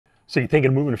So you thinking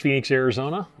of moving to Phoenix,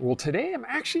 Arizona? Well, today I'm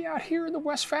actually out here in the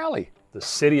West Valley, the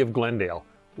city of Glendale,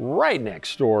 right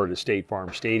next door to State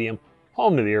Farm Stadium,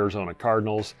 home to the Arizona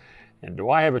Cardinals. And do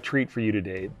I have a treat for you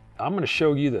today? I'm going to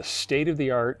show you the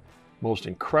state-of-the-art, most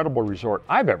incredible resort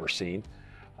I've ever seen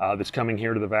that's coming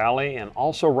here to the Valley, and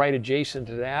also right adjacent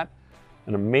to that,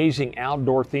 an amazing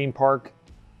outdoor theme park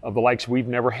of the likes we've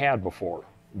never had before,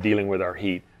 dealing with our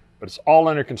heat. But it's all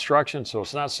under construction, so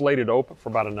it's not slated to open for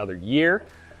about another year.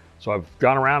 So I've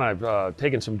gone around, I've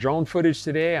taken some drone footage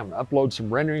today. I'm gonna upload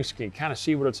some renderings so you can kind of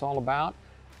see what it's all about.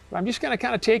 But I'm just gonna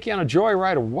kind of take you on a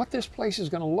joyride of what this place is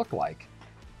gonna look like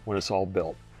when it's all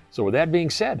built. So with that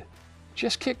being said,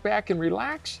 just kick back and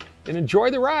relax and enjoy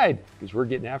the ride, because we're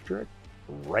getting after it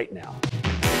right now.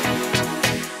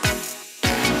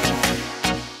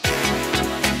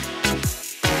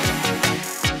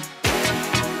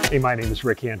 Hey, my name is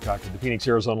Rick Hancock of the Phoenix,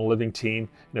 Arizona Living Team.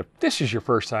 And if this is your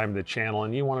first time to the channel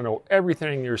and you want to know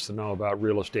everything there is to know about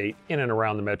real estate in and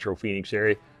around the Metro Phoenix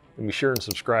area, then be sure and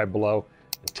subscribe below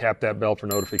and tap that bell for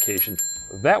notifications.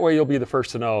 That way you'll be the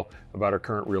first to know about our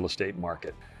current real estate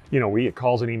market. You know, we get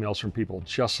calls and emails from people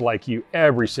just like you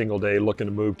every single day looking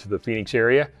to move to the Phoenix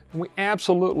area, and we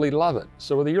absolutely love it.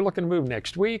 So whether you're looking to move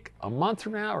next week, a month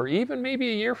from now, or even maybe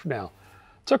a year from now,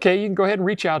 it's okay. You can go ahead and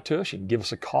reach out to us. You can give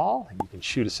us a call, you can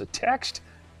shoot us a text,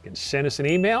 you can send us an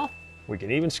email. We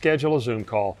can even schedule a Zoom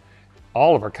call.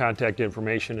 All of our contact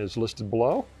information is listed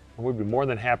below, and we'd be more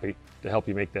than happy to help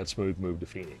you make that smooth move to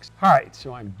Phoenix. All right,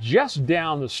 so I'm just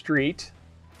down the street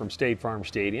from State Farm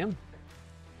Stadium,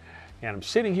 and I'm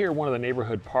sitting here at one of the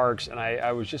neighborhood parks, and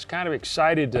I was just kind of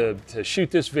excited to shoot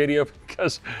this video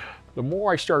because the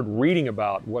more I started reading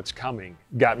about what's coming,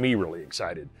 got me really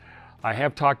excited. I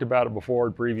have talked about it before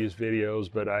in previous videos,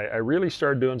 but I really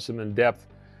started doing some in-depth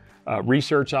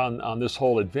research on this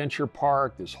whole adventure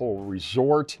park, this whole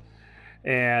resort.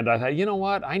 And I thought, you know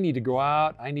what? I need to go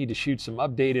out. I need to shoot some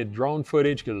updated drone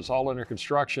footage because it's all under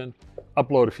construction,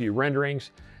 upload a few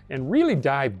renderings, and really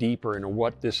dive deeper into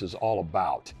what this is all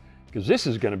about. Because this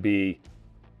is going to be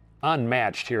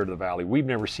unmatched here to the Valley. We've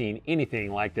never seen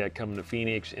anything like that coming to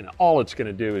Phoenix, and all it's going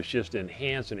to do is just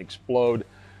enhance and explode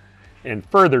and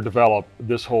further develop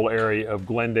this whole area of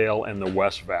Glendale and the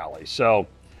West Valley. So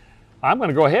I'm going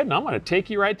to go ahead and I'm going to take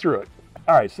you right through it.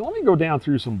 All right, so let me go down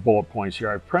through some bullet points here.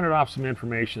 I've printed off some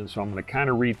information, so I'm going to kind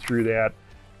of read through that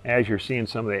as you're seeing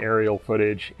some of the aerial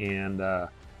footage and the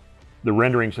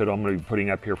renderings that I'm going to be putting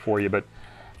up here for you. But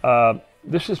I'm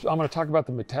going to talk about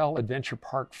the Mattel Adventure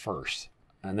Park first,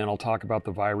 and then I'll talk about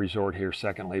the VAI Resort here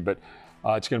secondly. But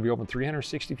it's going to be open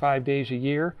 365 days a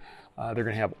year. They're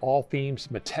going to have all themes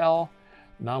Mattel.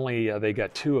 Not only they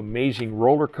got two amazing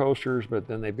roller coasters, but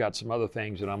then they've got some other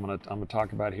things that I'm going to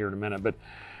talk about here in a minute. But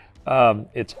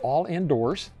it's all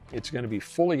indoors. It's going to be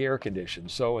fully air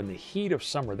conditioned. So in the heat of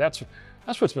summer, that's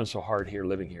what's been so hard here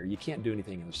living here. You can't do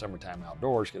anything in the summertime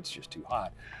outdoors because it's just too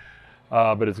hot.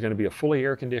 But it's going to be a fully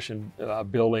air conditioned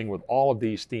building with all of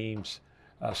these themes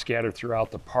scattered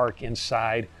throughout the park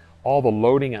inside. All the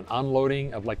loading and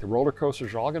unloading of like the roller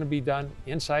coasters are all going to be done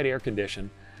inside air conditioned.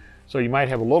 So you might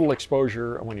have a little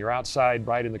exposure when you're outside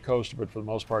riding the coaster, but for the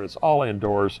most part, it's all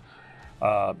indoors.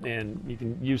 And you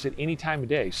can use it any time of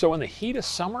day. So in the heat of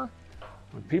summer,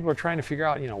 when people are trying to figure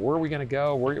out, you know, where are we going to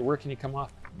go? Where can you come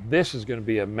off? This is going to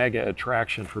be a mega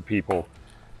attraction for people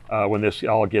when this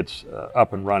all gets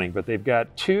up and running. But they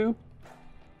got two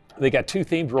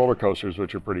themed roller coasters,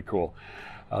 which are pretty cool.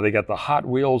 They got the Hot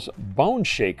Wheels Bone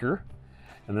Shaker,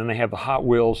 and then they have the Hot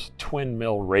Wheels Twin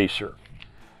Mill Racer.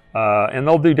 And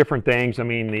they'll do different things. I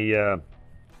mean,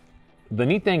 the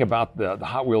neat thing about the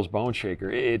Hot Wheels Bone Shaker,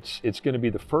 it's going to be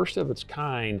the first of its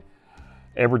kind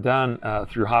ever done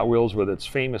through Hot Wheels with its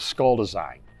famous skull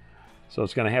design. So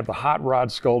it's going to have the hot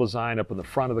rod skull design up in the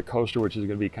front of the coaster, which is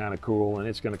going to be kind of cool. And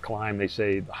it's going to climb, they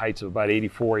say, the heights of about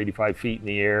 84, 85 feet in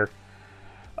the air.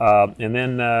 And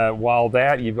then while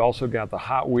that, you've also got the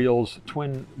Hot Wheels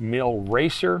Twin Mill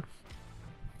Racer.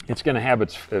 It's going to have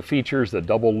its features, the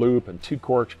double loop and two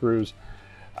corkscrews.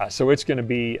 So it's going to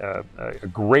be a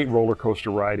great roller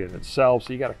coaster ride in itself.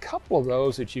 So you got a couple of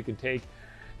those that you can take,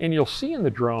 and you'll see in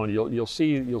the drone. You'll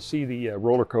see the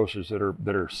roller coasters that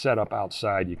are set up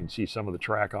outside. You can see some of the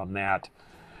track on that.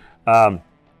 But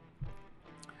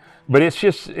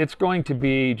it's going to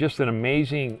be just an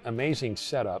amazing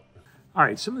setup. All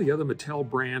right, some of the other Mattel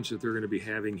brands that they're going to be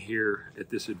having here at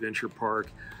this adventure park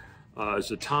is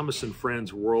the Thomas &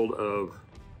 Friends World of,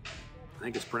 I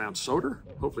think it's pronounced Soder.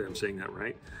 Hopefully I'm saying that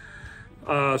right.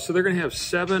 So they're going to have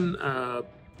 7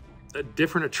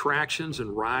 different attractions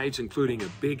and rides, including a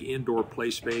big indoor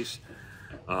play space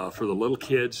for the little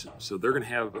kids. So they're going to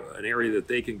have an area that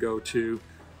they can go to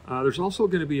There's also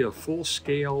going to be a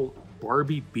full-scale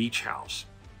Barbie beach house.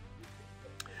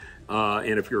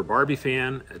 And if you're a Barbie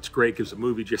fan, it's great because the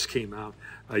movie just came out.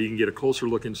 You can get a closer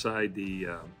look inside the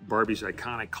Barbie's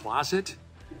iconic closet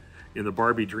in the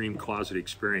Barbie Dream Closet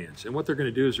experience. And what they're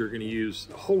going to do is they're going to use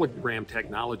hologram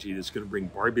technology that's going to bring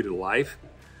Barbie to life.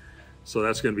 So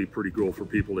that's going to be pretty cool for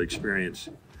people to experience.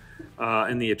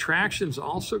 And the attraction's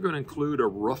also going to include a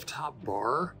rooftop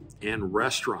bar and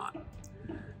restaurant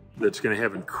that's going to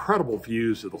have incredible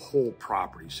views of the whole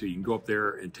property. So you can go up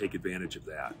there and take advantage of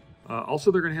that.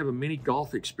 Also, they're going to have a mini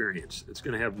golf experience. It's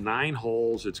going to have 9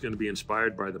 holes. It's going to be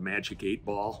inspired by the Magic 8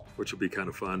 Ball, which will be kind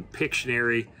of fun.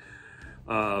 Pictionary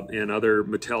and other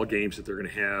Mattel games that they're going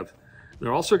to have.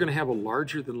 They're also going to have a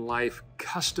larger-than-life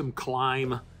custom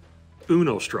climb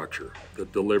Uno structure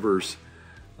that delivers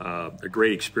a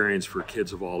great experience for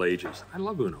kids of all ages. I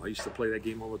love Uno. I used to play that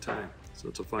game all the time. So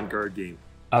it's a fun card game.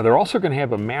 They're also going to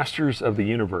have a Masters of the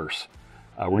Universe,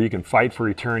 where you can fight for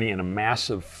eternity in a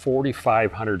massive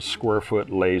 4,500 square foot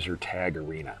laser tag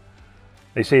arena.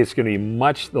 They say it's going to be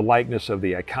much the likeness of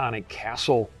the iconic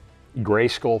Castle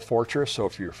Grayskull Fortress. So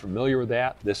if you're familiar with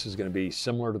that, this is going to be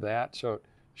similar to that. So it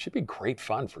should be great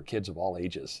fun for kids of all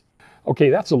ages. Okay,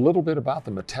 that's a little bit about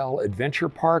the Mattel Adventure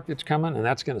Park that's coming, and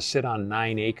that's going to sit on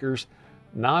 9 acres.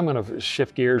 Now I'm going to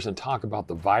shift gears and talk about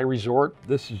the VAI Resort.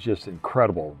 This is just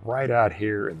incredible, right out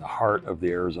here in the heart of the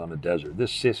Arizona desert.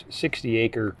 This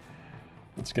 60-acre,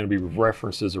 it's going to be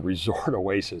referenced as a resort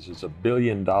oasis. It's $1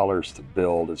 billion to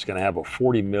build. It's going to have a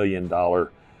 $40 million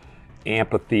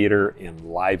amphitheater and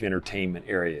live entertainment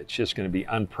area. It's just going to be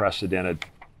unprecedented.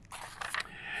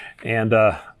 And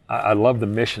I love the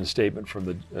mission statement from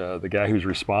the guy who's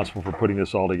responsible for putting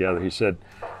this all together. He said,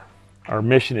 "Our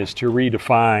mission is to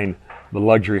redefine the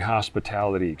luxury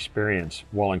hospitality experience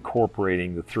while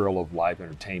incorporating the thrill of live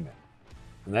entertainment."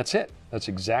 And that's it. That's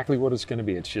exactly what it's going to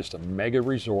be. It's just a mega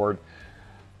resort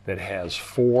that has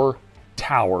 4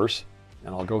 towers,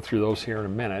 and I'll go through those here in a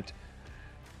minute,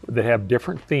 that have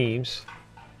different themes.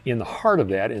 In the heart of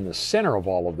that, in the center of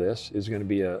all of this, is going to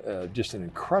be just an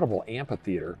incredible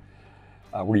amphitheater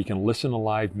where you can listen to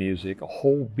live music, a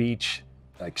whole beach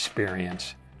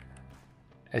experience.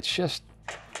 It's just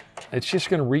going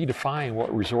to redefine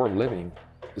what resort living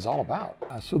is all about.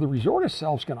 So the resort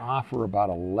itself is going to offer about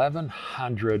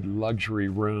 1,100 luxury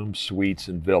rooms, suites,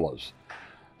 and villas.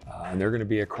 And they're going to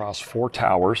be across 4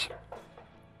 towers.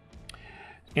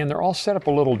 And they're all set up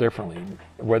a little differently.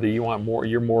 Whether you want more,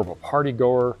 you're more of a party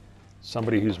goer,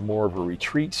 somebody who's more of a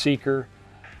retreat seeker,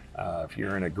 if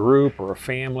you're in a group or a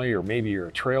family, or maybe you're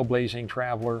a trailblazing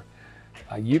traveler,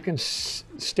 you can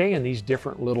stay in these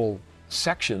different little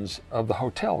sections of the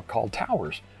hotel called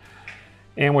towers.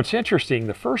 And what's interesting,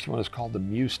 the first one is called the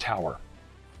Muse Tower.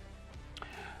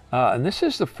 And this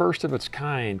is the first of its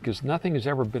kind because nothing has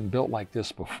ever been built like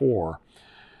this before.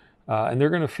 And they're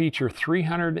going to feature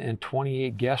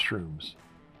 328 guest rooms,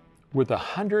 with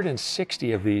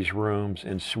 160 of these rooms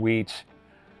and suites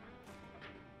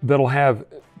that'll have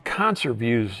concert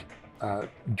views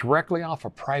directly off a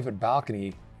private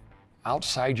balcony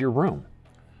outside your room.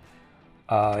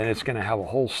 And it's going to have a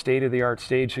whole state-of-the-art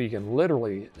stage, so you can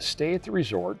literally stay at the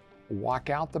resort, walk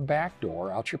out the back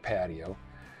door, out your patio.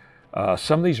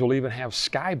 Some of these will even have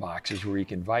skyboxes where you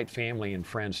can invite family and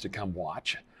friends to come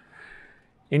watch.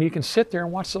 And you can sit there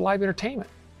and watch the live entertainment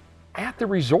at the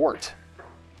resort.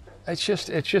 It's just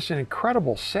an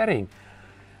incredible setting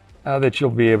that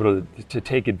you'll be able to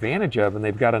take advantage of. And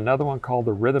they've got another one called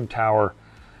the Rhythm Tower.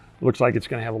 Looks like it's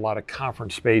going to have a lot of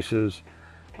conference spaces.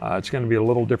 It's going to be a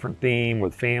little different theme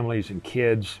with families and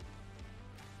kids.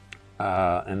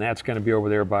 And that's going to be over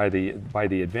there by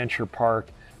the Adventure Park.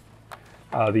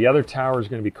 The other tower is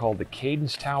going to be called the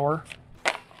Cadence Tower.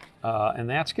 And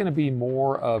that's going to be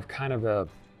more of kind of a,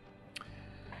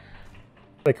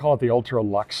 they call it the ultra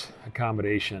luxe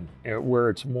accommodation, where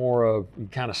it's more of you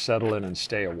kind of settle in and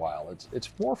stay a while. It's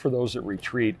more for those that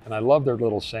retreat, and I love their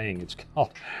little saying.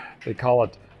 They call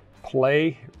it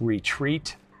play,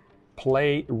 retreat,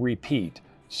 play, repeat.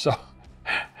 So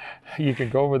you can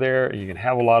go over there and you can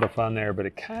have a lot of fun there, but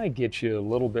it kind of gets you a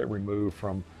little bit removed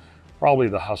from probably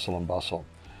the hustle and bustle.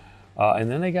 And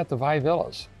then they got the VAI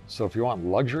Villas. So if you want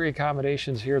luxury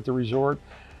accommodations here at the resort,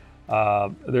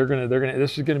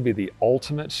 this is gonna be the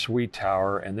ultimate suite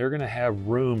tower, and they're gonna have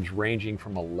rooms ranging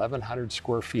from 1,100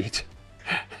 square feet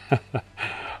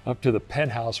up to the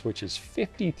penthouse, which is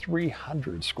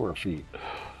 5,300 square feet.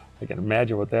 I can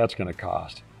imagine what that's gonna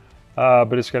cost.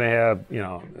 But it's gonna have,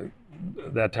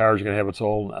 that tower is gonna have its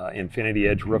own infinity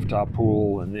edge rooftop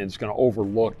pool, and it's gonna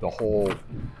overlook the whole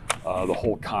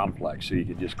complex. So you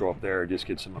can just go up there and just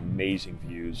get some amazing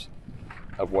views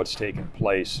of what's taking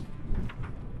place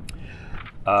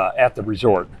at the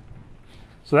resort.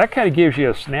 So that kind of gives you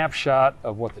a snapshot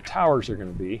of what the towers are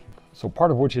going to be. So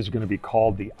part of which is going to be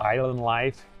called the island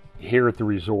life here at the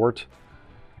resort.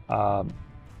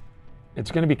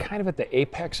 It's going to be kind of at the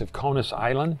apex of Conus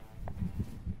Island,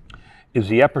 is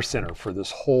the epicenter for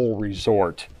this whole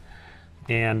resort.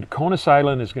 And Conus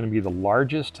Island is going to be the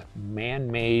largest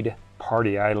man-made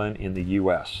party island in the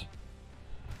US.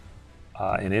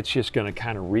 And it's just going to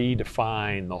kind of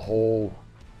redefine the whole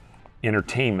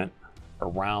entertainment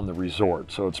around the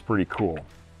resort. So it's pretty cool.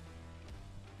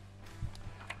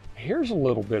 Here's a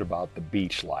little bit about the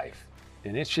beach life.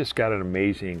 And it's just got an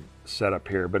amazing setup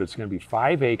here, but it's going to be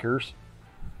 5 acres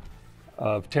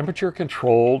of temperature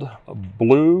controlled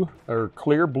blue or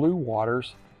clear blue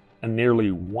waters and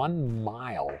nearly 1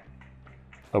 mile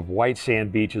of white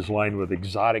sand beaches lined with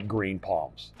exotic green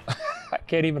palms. I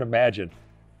can't even imagine,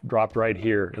 dropped right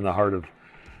here in the heart of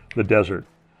the desert.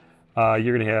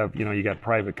 You're going to have, you got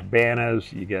private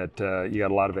cabanas, you got a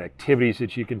lot of activities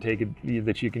that you can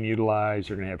utilize.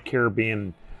 You're going to have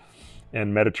Caribbean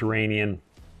and Mediterranean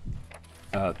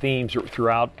themes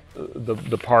throughout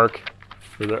the park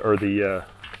or the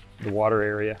water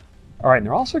area. All right, and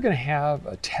they're also going to have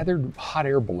a tethered hot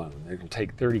air balloon that will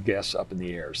take 30 guests up in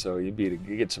the air. So you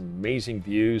get some amazing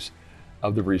views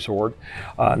of the resort.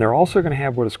 And they're also going to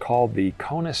have what is called the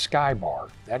Kona Sky Bar.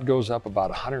 That goes up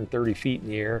about 130 feet in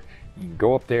the air. You can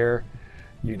go up there,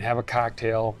 you can have a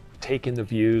cocktail, take in the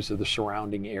views of the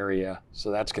surrounding area. So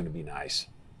that's going to be nice.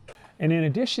 And in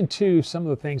addition to some of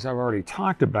the things I've already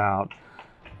talked about,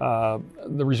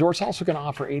 the resort's also going to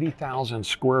offer 80,000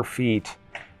 square feet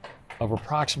of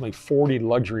approximately 40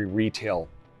 luxury retail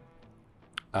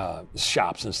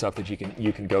shops and stuff that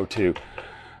you can go to.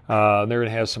 They're going to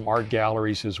have some art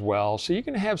galleries as well. So you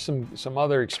can have some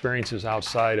other experiences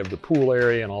outside of the pool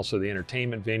area and also the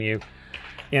entertainment venue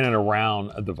in and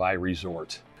around the VAI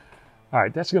resort. All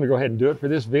right, that's going to go ahead and do it for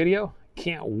this video.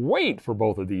 Can't wait for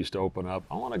both of these to open up.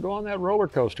 I want to go on that roller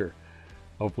coaster.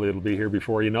 Hopefully it'll be here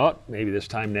before you know it, maybe this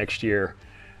time next year.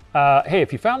 Hey,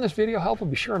 if you found this video helpful,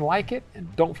 be sure and like it,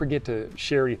 and don't forget to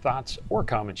share any thoughts or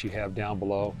comments you have down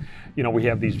below. We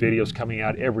have these videos coming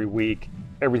out every week,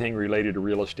 everything related to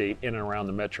real estate in and around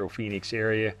the Metro Phoenix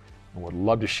area, and would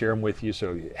love to share them with you.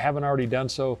 So if you haven't already done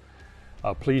so,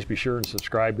 please be sure and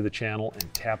subscribe to the channel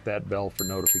and tap that bell for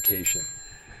notification.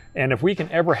 And if we can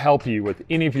ever help you with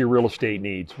any of your real estate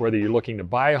needs, whether you're looking to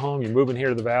buy a home, you're moving here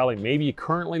to the Valley, maybe you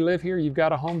currently live here, you've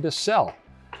got a home to sell,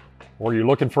 or you're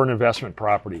looking for an investment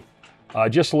property,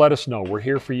 just let us know. We're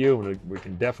here for you, and we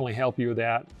can definitely help you with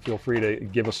that. Feel free to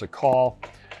give us a call.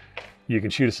 You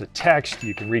can shoot us a text.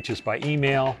 You can reach us by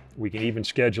email. We can even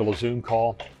schedule a Zoom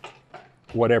call,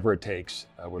 whatever it takes.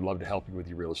 I would love to help you with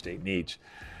your real estate needs.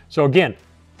 So again,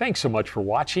 thanks so much for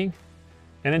watching.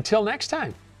 And until next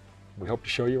time, we hope to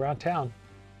show you around town.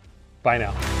 Bye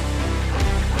now.